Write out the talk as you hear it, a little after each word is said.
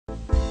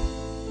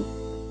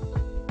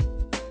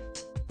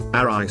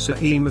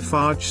Arisaema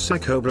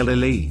fargesii Cobra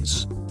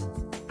Lilies.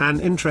 An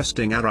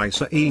interesting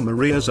Arisaema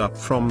rears up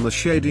from the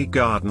shady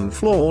garden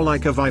floor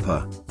like a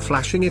viper,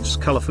 flashing its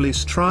colorfully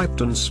striped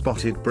and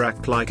spotted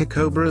bract like a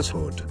cobra's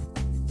hood.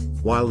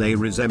 While they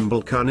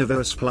resemble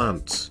carnivorous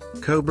plants,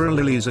 cobra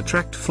lilies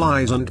attract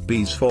flies and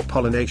bees for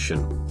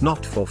pollination,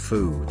 not for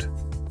food.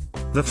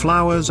 The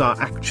flowers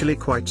are actually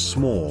quite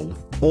small,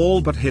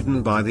 all but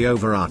hidden by the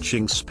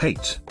overarching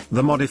spate,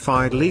 the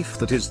modified leaf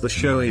that is the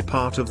showy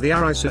part of the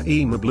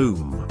Arisaema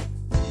bloom.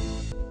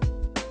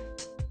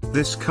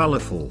 This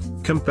colorful,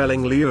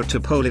 compelling lure to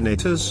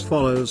pollinators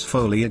follows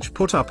foliage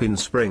put up in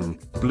spring,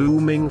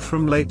 blooming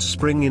from late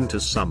spring into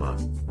summer.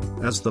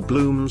 As the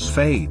blooms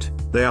fade,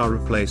 they are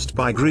replaced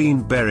by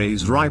green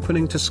berries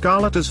ripening to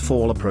scarlet as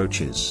fall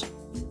approaches.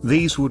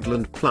 These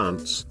woodland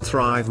plants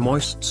thrive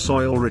moist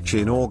soil rich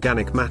in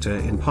organic matter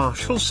in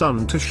partial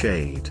sun to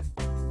shade.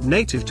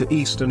 Native to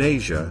Eastern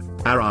Asia,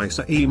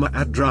 Arisaema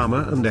add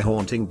drama and a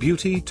haunting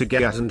beauty to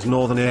Galliat and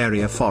Northern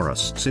Area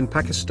forests in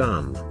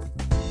Pakistan.